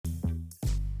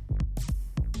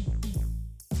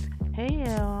Hey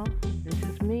y'all, this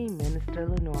is me, Minister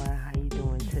Lenore. How you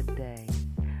doing today?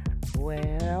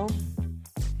 Well,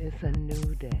 it's a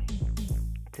new day.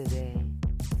 Today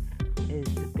is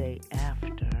the day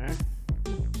after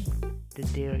the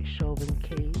Dereck Chauvin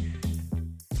case,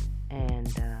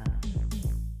 and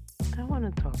I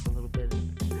want to talk a little bit,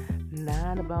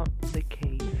 not about the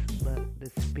case, but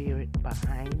the spirit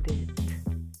behind it,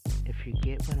 if you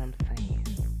get what I'm saying.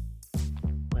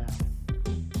 Well,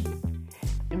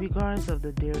 in regards of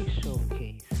the Dereck Chauvin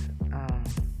case,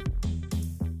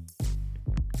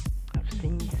 I've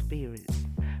seen spirits,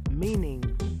 meaning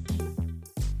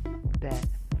that,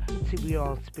 see, we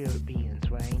all spirit beings,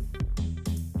 right?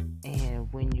 And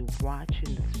when you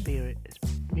watching the spirit,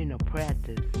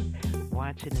 practice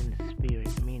watching in the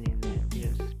spirit, meaning that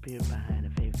there's a spirit behind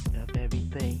of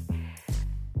everything.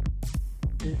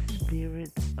 The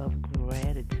spirit of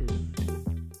gratitude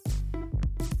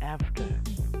after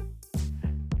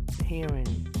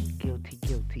hearing guilty,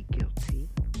 guilty, guilty.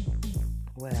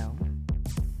 Well,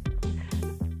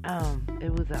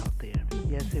 it was out there.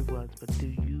 Yes, it was. But do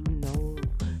you know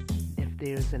if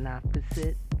there's an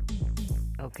opposite?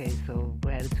 Okay, so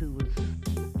gratitude was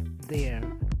there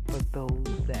for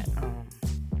those that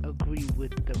agree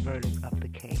with the verdict of the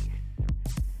case.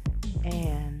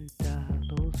 And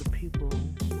those are people,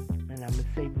 and I'm going to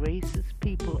say racist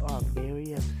people are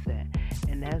very upset.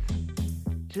 And that's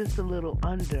just a little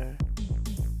under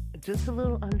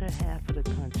half of the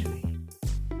country.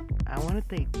 I want to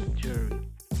thank the jury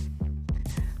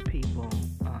people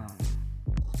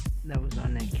that was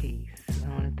on that case. I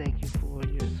want to thank you for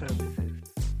your services.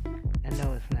 I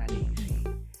know it's not easy,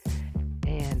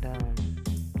 and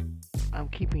I'm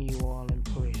keeping you all in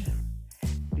prayer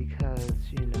because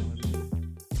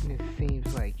it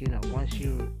seems like once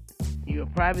you're a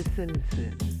private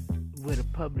citizen with a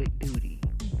public duty,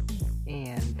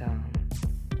 and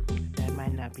that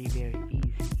might not be very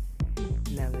easy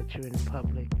now that you're in the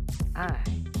public eye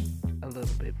a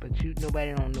little bit, but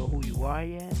nobody don't know who you are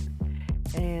yet.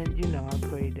 And I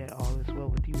pray that all is well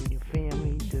with you and your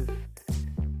family.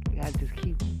 I just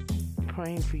keep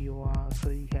praying for you all so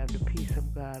you have the peace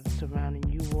of God surrounding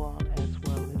you all as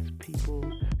well as people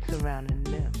surrounding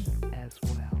them as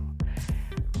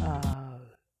well.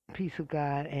 Peace of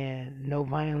God and no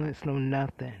violence, no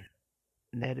nothing.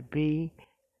 Let it be.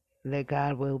 Let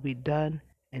God will be done,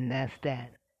 and that's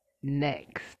that.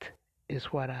 Next is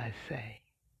what I say.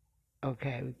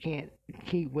 Okay, we can't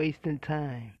keep wasting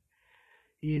time.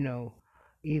 Either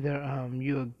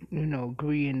you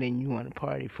agree and then you want to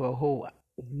party for a whole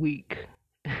week.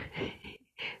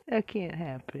 That can't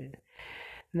happen.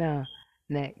 Now,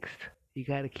 next, you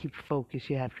got to keep focused.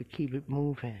 You have to keep it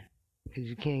moving because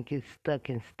you can't get stuck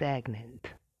and stagnant.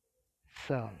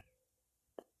 So,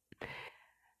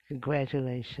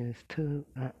 congratulations to,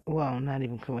 not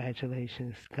even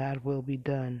congratulations. God will be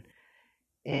done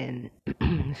in,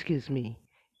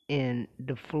 in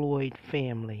the Floyd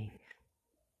family.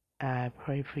 I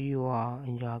pray for you all,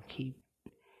 and y'all keep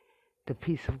the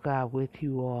peace of God with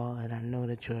you all. And I know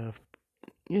that you're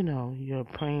a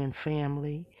praying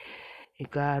family, a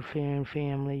God-fearing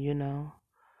family,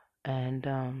 and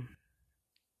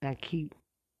I keep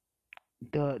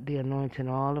the anointing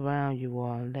all around you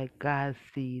all. Let God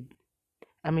see.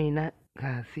 Not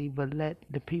God see, but let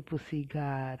the people see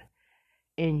God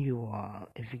in you all,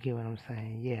 if you get what I'm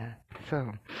saying. Yeah.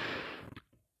 So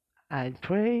I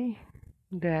pray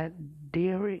that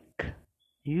Dereck,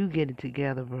 you get it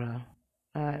together, bro.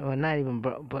 Or not even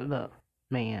bro, but look,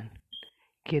 man,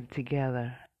 get it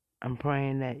together. I'm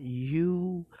praying that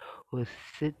you will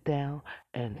sit down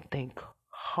and think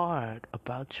hard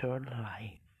about your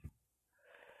life.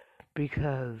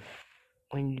 Because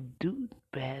when you do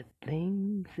bad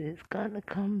things, it's going to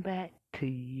come back to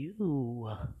you.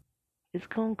 It's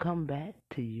going to come back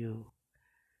to you.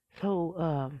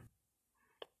 So,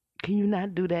 can you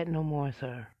not do that no more,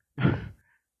 sir?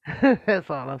 That's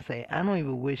all I'm saying. I don't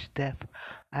even wish death.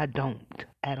 I don't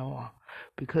at all.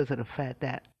 Because of the fact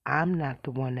that I'm not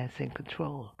the one that's in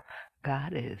control.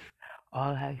 God is.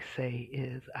 All I say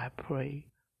is I pray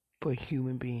for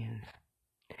human beings.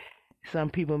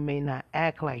 Some people may not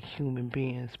act like human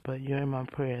beings, but you're in my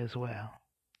prayer as well.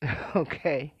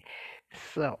 Okay?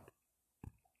 So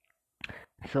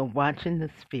watching the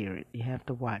spirit, you have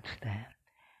to watch that.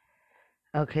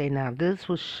 Okay, now this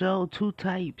will show two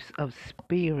types of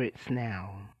spirits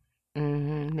now.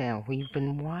 Now, we've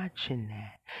been watching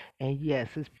that. And yes,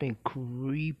 it's been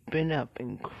creeping up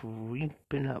and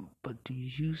creeping up. But do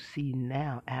you see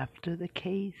now, after the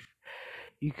case,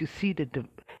 you can see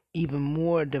even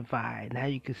more divide. Now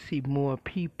you can see more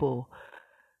people,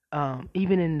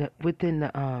 even within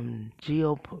the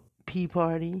GOP P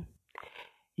party,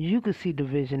 you could see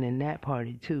division in that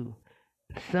party too.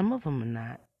 Some of them are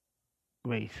not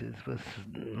racist, but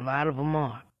a lot of them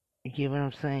are. You get what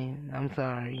I'm saying? I'm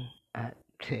sorry. I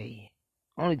tell you.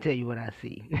 Only tell you what I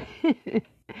see.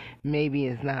 Maybe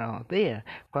it's not all there.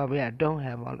 Probably I don't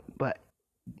have all, but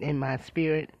in my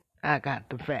spirit, I got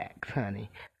the facts, honey.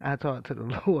 I talk to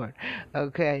the Lord.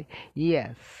 Okay?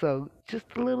 Yes. So just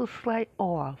a little slight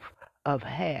off of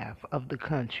half of the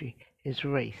country is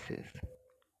racist.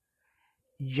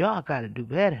 Y'all got to do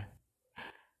better.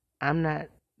 I'm not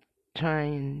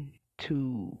trying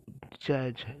to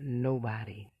judge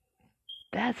nobody.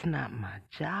 That's not my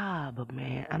job,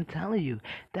 man. I'm telling you,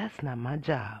 that's not my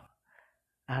job.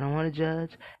 I don't want to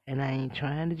judge, and I ain't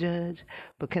trying to judge.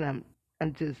 But I'm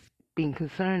just being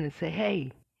concerned and say,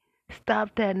 hey,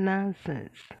 stop that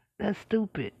nonsense. That's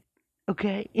stupid.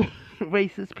 Okay,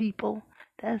 racist people.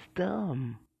 That's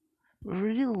dumb.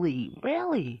 Really,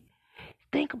 really.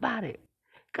 Think about it.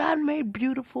 God made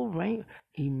beautiful rain.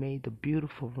 He made the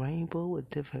beautiful rainbow with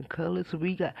different colors. So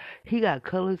He got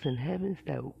colors in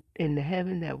the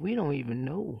heaven that we don't even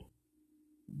know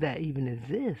that even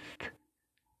exist.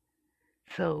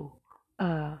 So,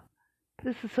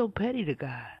 this is so petty to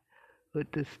God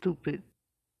with this stupid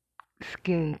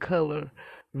skin color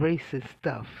racist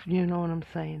stuff. You know what I'm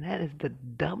saying? That is the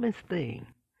dumbest thing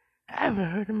I ever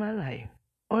heard in my life,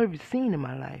 or ever seen in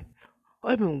my life,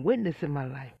 or even witnessed in my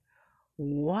life.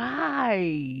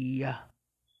 Why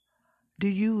do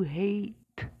you hate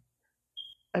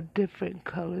a different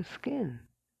color skin?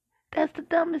 That's the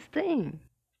dumbest thing.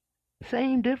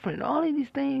 Same, different. All of these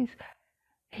things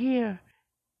here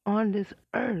on this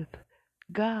earth,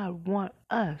 God want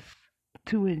us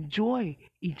to enjoy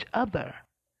each other,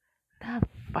 not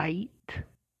fight.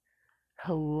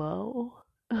 Hello?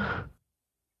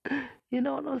 You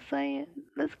know what I'm saying?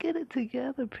 Let's get it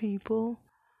together, people.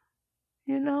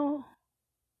 You know,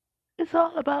 it's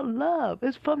all about love.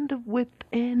 It's from the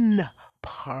within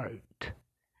part.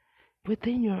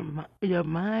 Within your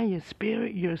mind, your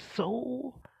spirit, your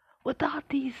soul. Without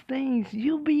these things,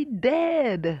 you be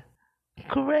dead.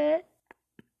 Correct?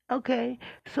 Okay,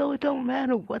 so it don't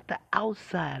matter what the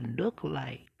outside look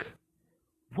like.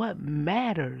 What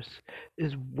matters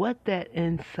is what that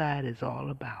inside is all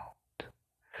about.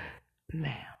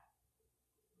 Now,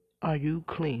 are you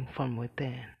clean from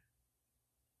within?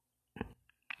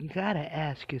 You gotta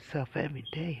ask yourself every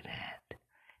day that.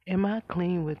 Am I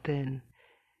clean within?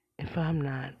 If I'm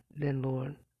not, then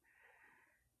Lord,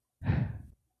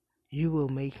 you will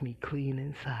make me clean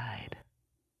inside.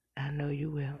 I know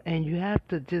you will. And you have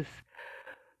to just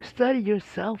study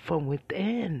yourself from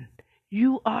within.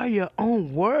 You are your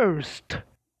own worst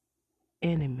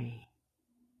enemy.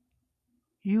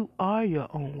 You are your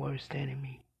own worst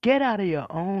enemy. Get out of your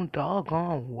own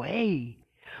doggone way.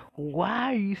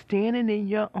 Why are you standing in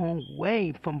your own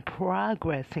way from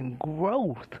progress and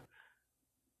growth?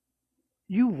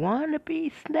 You want to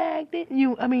be snagged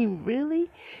in? Really?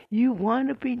 You want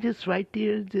to be just right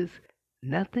there, just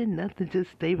nothing,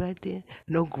 just stay right there?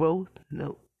 No growth,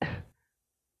 no.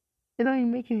 It don't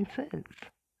even make any sense.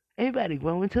 Everybody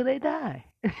grow until they die.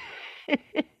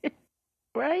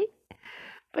 Right?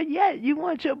 But yet, you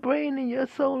want your brain and your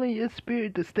soul and your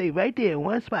spirit to stay right there in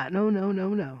one spot. No, no, no,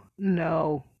 no.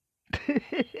 No.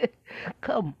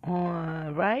 Come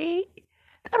on, right?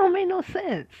 That don't make no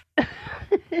sense.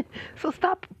 So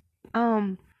stop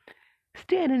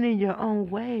standing in your own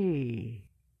way.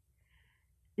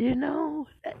 You know,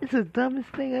 it's the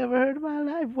dumbest thing I ever heard in my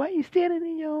life. Why are you standing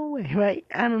in your own way, right?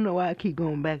 I don't know why I keep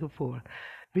going back and forth.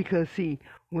 Because, see,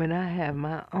 when I have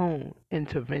my own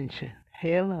intervention,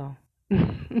 hello.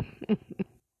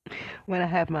 When I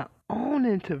have my own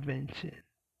intervention,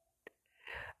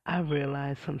 I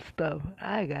realize some stuff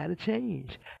I gotta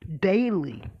change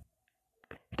daily.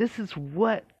 This is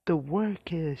what the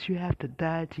work is. You have to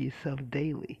die to yourself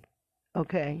daily.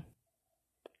 Okay?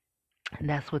 And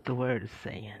that's what the word is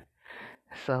saying.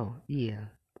 So, yeah,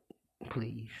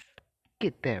 please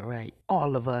get that right.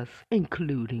 All of us,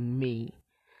 including me.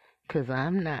 Because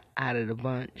I'm not out of the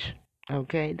bunch.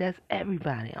 Okay? That's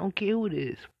everybody. I don't care who it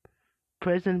is.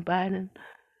 President Biden,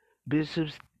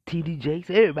 bishops, TD Jakes,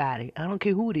 everybody. I don't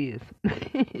care who it is.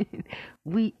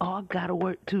 We all got a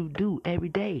work to do every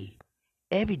day.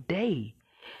 Every day.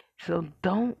 So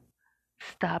don't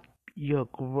stop your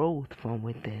growth from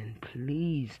within.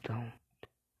 Please don't.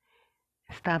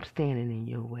 Stop standing in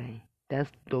your way.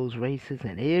 That's those racists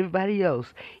and everybody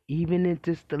else, even in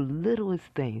just the littlest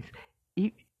things.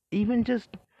 Even just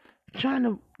trying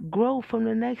to grow from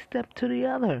the next step to the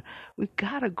other. We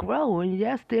gotta grow, and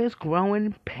yes, there's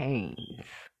growing pains.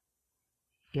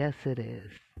 Yes, it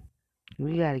is.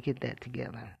 We got to get that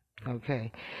together.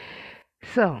 Okay.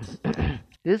 So,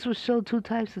 this will show two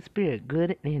types of spirit,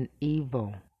 good and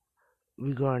evil,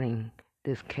 regarding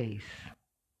this case.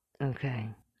 Okay.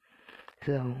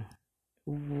 So,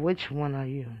 which one are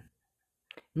you?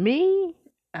 Me?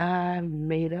 I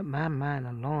made up my mind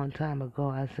a long time ago.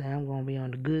 I said I'm going to be on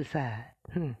the good side.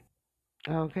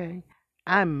 Okay.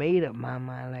 I made up my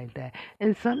mind like that.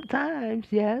 And sometimes,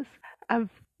 yes,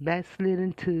 I've backslid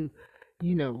into,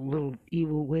 little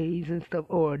evil ways and stuff,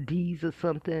 or deeds or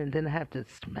something, and then I have to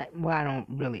smack. Well, I don't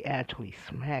really actually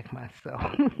smack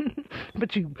myself,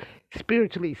 but you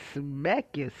spiritually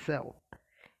smack yourself.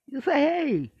 You say,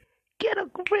 hey, get a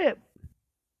grip,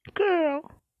 girl.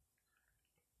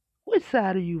 Which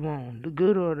side are you on, the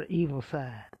good or the evil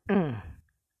side?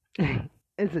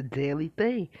 It's a daily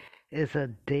thing. It's a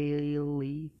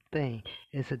daily thing.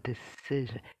 It's a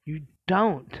decision. You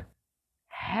don't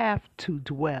have to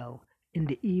dwell in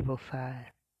the evil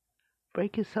side.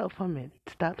 Break yourself from it.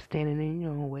 Stop standing in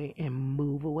your own way and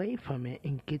move away from it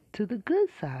and get to the good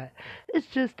side. It's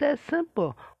just that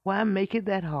simple. Why make it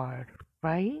that hard,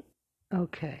 right?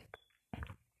 Okay.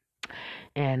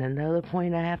 And another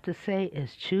point I have to say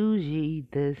is choose ye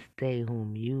this day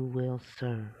whom you will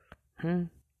serve.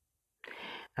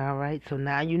 All right, so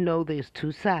now you know there's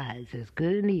two sides. There's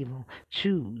good and evil.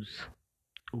 Choose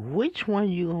which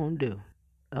one you gonna do.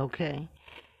 Okay?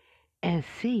 And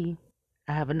see,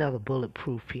 I have another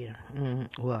bulletproof here.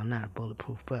 Well, not a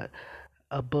bulletproof, but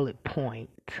a bullet point.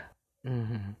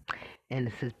 hmm And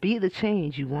it says, be the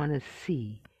change you want to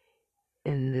see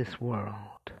in this world.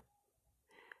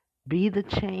 Be the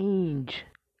change.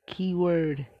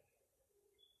 Keyword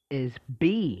is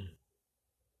be.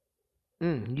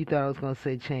 You thought I was going to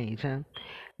say change, huh?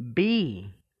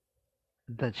 Be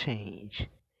the change.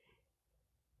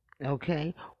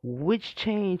 Okay? Which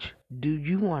change do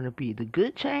you want to be? The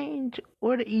good change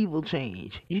or the evil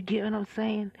change? You get what I'm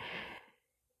saying?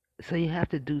 So you have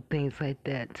to do things like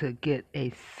that to get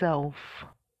a self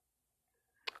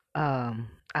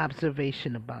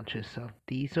observation about yourself.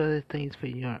 These are the things for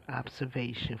your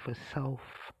observation, for self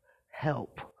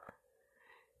help.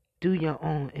 Do your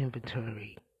own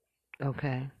inventory.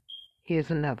 Okay? Here's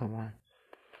another one.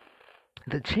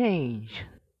 The change.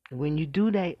 When you do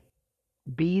that,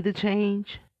 be the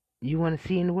change you want to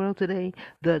see in the world today.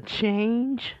 The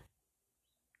change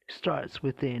starts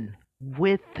within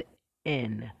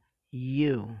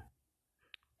you.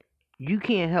 You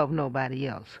can't help nobody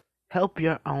else. Help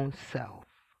your own self.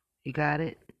 You got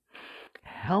it?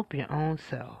 Help your own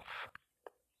self.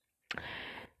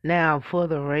 Now, for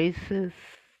the racist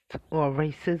or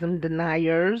racism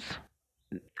deniers,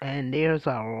 and there's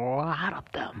a lot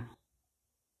of them,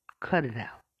 cut it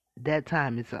out. That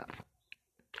time is up.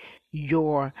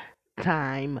 Your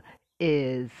time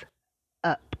is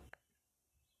up,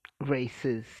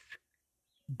 racist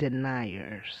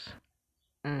deniers.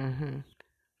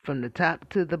 From the top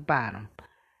to the bottom.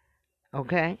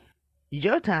 Okay?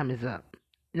 Your time is up.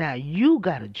 Now you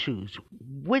gotta choose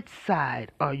which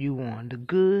side are you on, the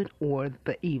good or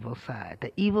the evil side.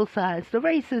 The evil side's the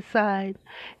racist side,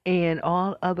 and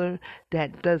all other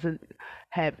that doesn't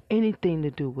have anything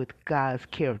to do with God's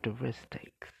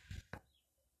characteristics.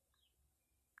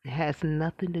 It has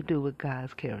nothing to do with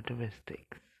God's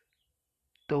characteristics.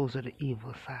 Those are the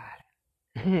evil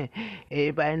side.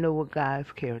 Everybody know what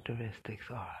God's characteristics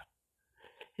are.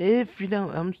 If you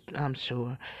don't, I'm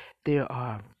sure there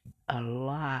are a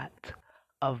lot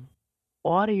of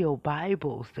audio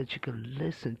Bibles that you can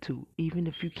listen to, even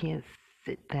if you can't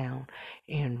sit down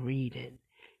and read it.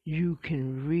 You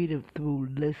can read it through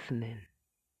listening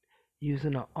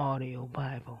using an audio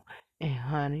Bible. And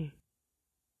honey,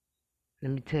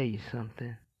 let me tell you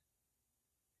something.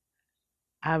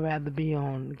 I'd rather be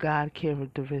on God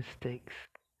characteristics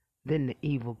than the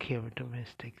evil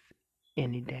characteristics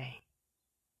any day.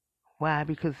 Why?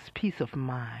 Because it's peace of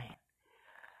mind.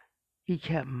 He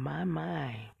kept my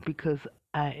mind because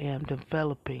I am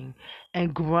developing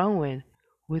and growing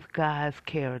with God's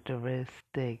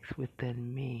characteristics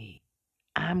within me.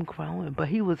 I'm growing, but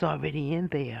He was already in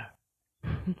there.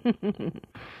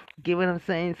 Get what I'm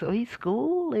saying? So He's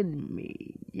schooling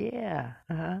me. Yeah.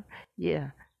 Yeah.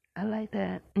 I like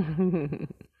that.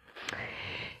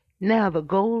 Now, the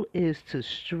goal is to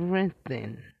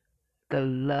strengthen the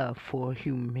love for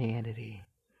humanity.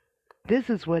 This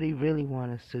is what He really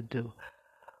wants us to do.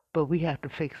 But we have to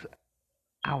fix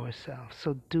ourselves.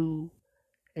 So do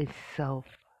a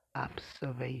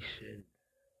self-observation.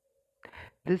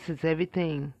 This is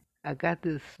everything. I got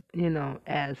this,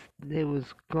 as they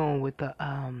was going with the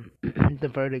the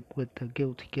verdict with the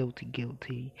guilty, guilty,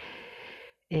 guilty.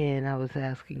 And I was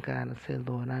asking God, I said,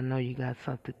 Lord, I know you got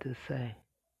something to say.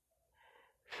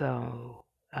 So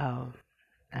um,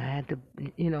 I had to,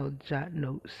 jot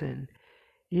notes and,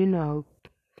 you know,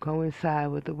 go inside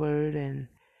with the word and,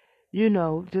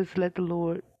 just let the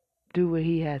Lord do what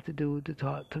he has to do to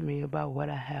talk to me about what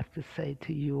I have to say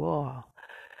to you all.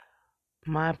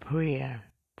 My prayer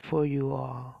for you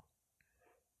all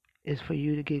is for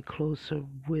you to get closer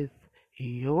with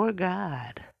your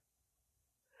God.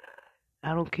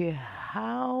 I don't care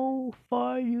how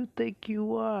far you think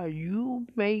you are, you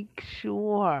make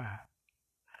sure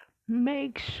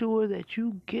that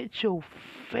you get your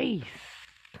face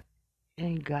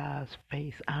in God's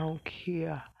face. I don't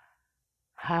care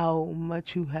how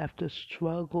much you have to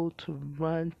struggle to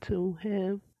run to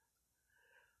him.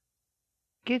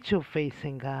 Get your face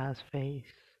in God's face,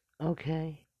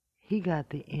 okay? He got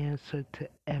the answer to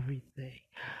everything.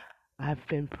 I've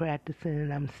been practicing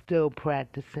and I'm still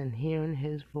practicing hearing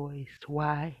his voice.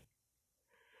 Why?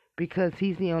 Because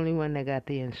he's the only one that got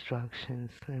the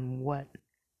instructions and what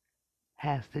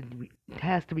has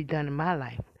to be done in my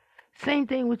life. Same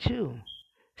thing with you.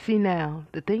 See now,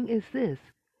 the thing is this.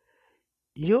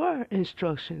 Your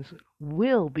instructions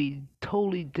will be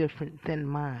totally different than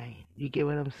mine. You get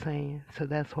what I'm saying? So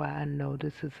that's why I know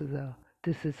this is a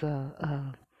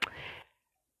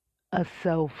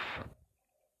self,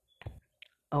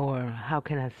 or how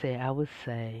can I say? I would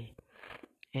say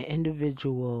an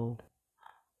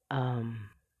um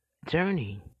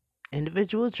journey,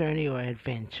 individual journey or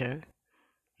adventure.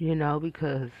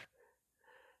 Because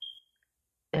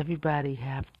everybody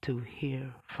have to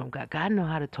hear from God. God know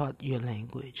how to talk your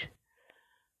language.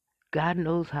 God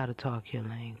knows how to talk your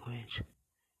language.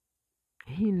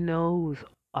 He knows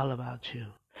all about you.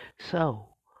 So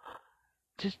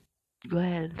just go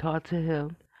ahead and talk to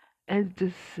him and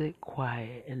just sit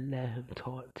quiet and let him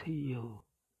talk to you.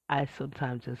 I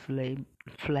sometimes just lay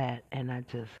flat and I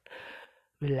just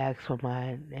relax my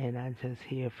mind and I just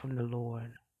hear from the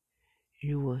Lord.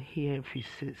 You will hear if you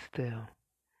sit still.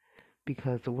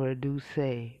 Because the word do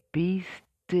say, be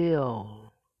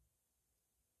still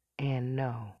and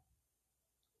know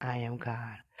I am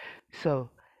God.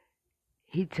 So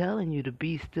he telling you to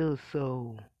be still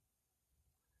so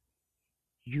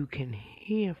you can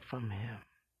hear from him.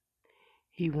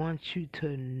 He wants you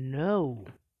to know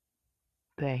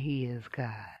that he is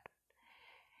God.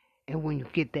 And when you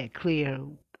get that clear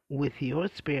with your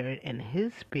spirit and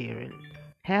his spirit,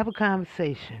 have a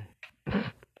conversation.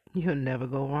 You'll never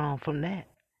go wrong from that.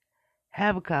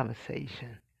 Have a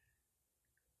conversation,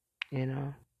 you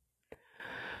know.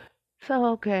 So,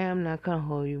 okay, I'm not going to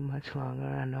hold you much longer.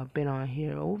 I know I've been on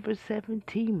here over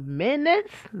 17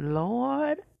 minutes.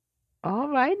 Lord. All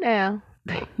right now.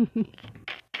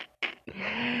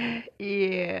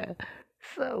 Yeah.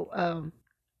 So,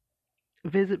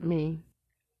 visit me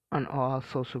on all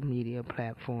social media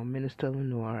platforms, Minister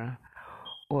Lenora,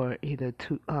 or either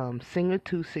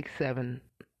Singer267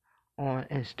 on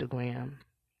Instagram,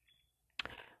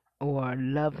 or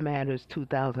Love Matters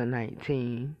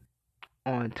 2019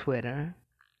 on Twitter,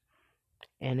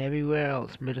 and everywhere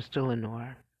else, Minister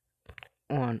Lenore,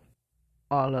 on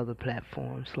all other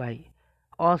platforms, like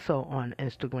also on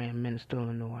Instagram, Minister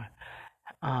Lenore,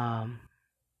 um,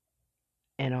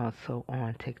 and also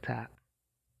on TikTok.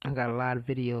 I got a lot of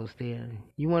videos there.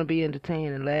 You want to be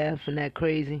entertained and laugh and act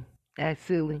crazy, act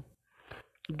silly?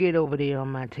 Get over there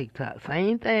on my TikTok.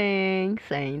 Same thing,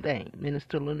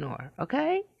 Minister Lenore.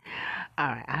 Okay?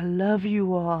 Alright, I love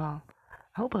you all.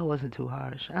 I hope I wasn't too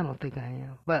harsh. I don't think I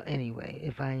am. But anyway,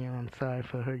 if I am, I'm sorry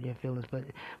for hurting your feelings. But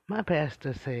my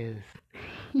pastor says,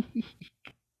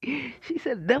 she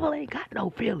said, the devil ain't got no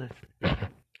feelings.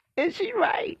 And she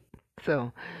right.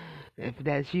 So, if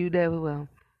that's you, devil, well,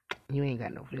 you ain't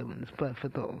got no feelings. But for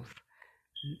those,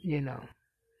 you know,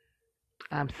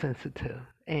 I'm sensitive.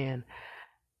 And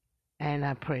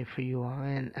I pray for you all.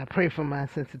 And I pray for my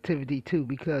sensitivity too,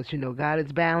 because, God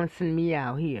is balancing me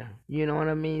out here. You know what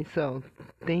I mean? So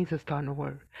things are starting to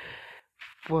work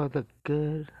for the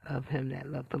good of him that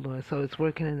love the Lord. So it's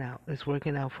working out. It's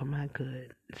working out for my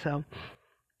good. So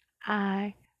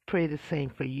I pray the same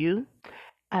for you.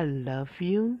 I love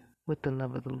you with the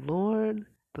love of the Lord.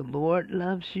 The Lord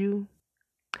loves you.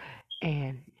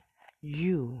 And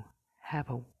you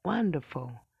have a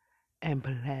wonderful and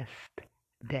blessed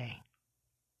day.